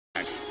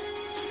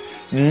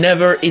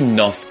Never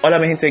enough. All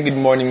I'm here saying, good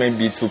morning, my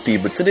beautiful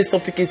people. Today's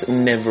topic is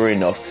never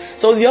enough.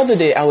 So the other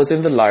day, I was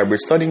in the library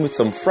studying with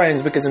some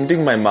friends because I'm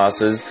doing my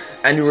masters,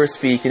 and we were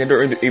speaking. I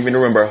don't even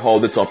remember how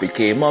the topic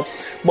came up,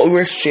 but we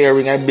were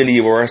sharing, I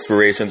believe, our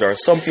aspirations or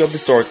something of the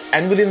sort.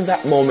 And within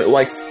that moment,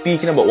 while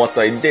speaking about what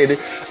I did,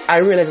 I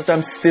realized that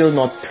I'm still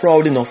not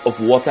proud enough of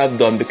what I've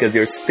done because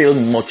there's still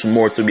much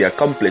more to be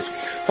accomplished.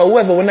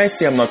 However, when I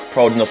say I'm not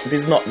proud enough, it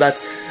is not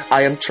that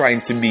I am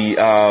trying to be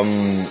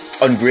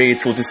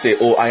ungrateful to say,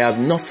 oh, I have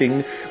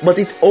nothing, but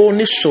it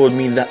only showed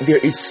me that there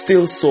is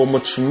still so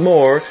much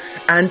more.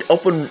 And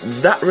upon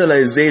that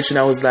realization,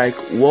 I was like,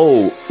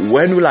 whoa,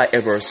 when will I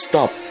ever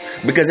stop?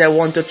 Because I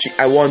want to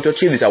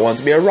achieve this. I want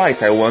to be a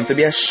writer. I want to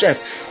be a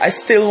chef. I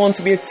still want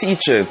to be a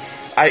teacher.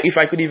 If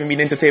I could even be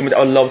in entertainment,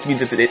 I would love to be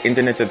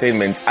in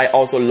entertainment. I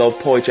also love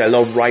poetry. I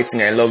love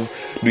writing. I love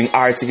doing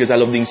articles. I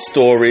love doing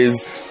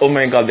stories. Oh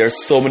my God, there are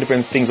so many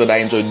different things that I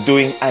enjoy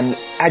doing, and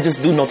I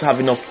just do not have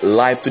enough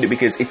life to do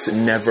because it's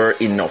never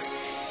enough.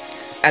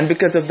 And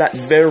because of that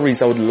very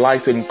reason, I would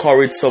like to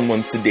encourage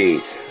someone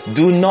today.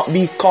 Do not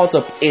be caught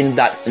up in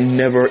that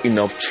never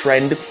enough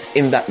trend,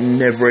 in that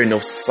never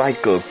enough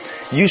cycle.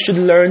 You should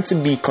learn to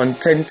be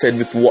contented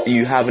with what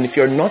you have. And if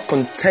you're not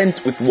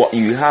content with what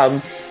you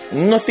have,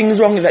 nothing's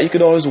wrong with that. You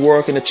could always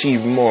work and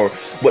achieve more.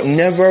 But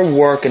never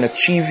work and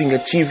achieving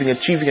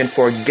and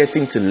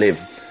forgetting to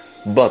live.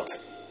 But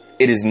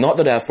it is not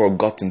that I've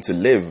forgotten to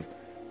live.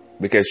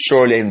 Because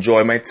surely I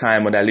enjoy my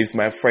time when I live with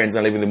my friends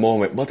and I live in the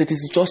moment. But it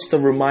is just a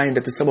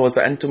reminder to some of us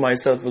and to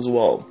myself as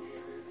well,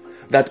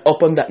 that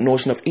upon that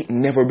notion of it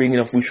never being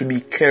enough, we should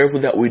be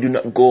careful that we do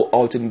not go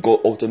out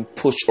and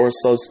push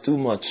ourselves too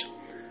much,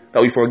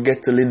 that we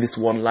forget to live this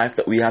one life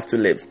that we have to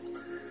live.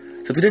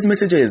 So today's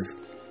message is,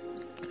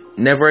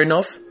 never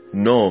enough?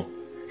 No.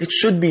 It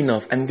should be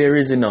enough, and there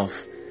is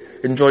enough.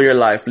 Enjoy your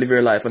life, live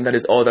your life, and that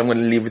is all that I'm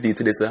going to leave with you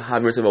today. So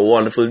have yourself a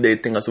wonderful day.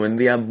 Thank you so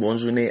much,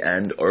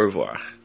 and au revoir.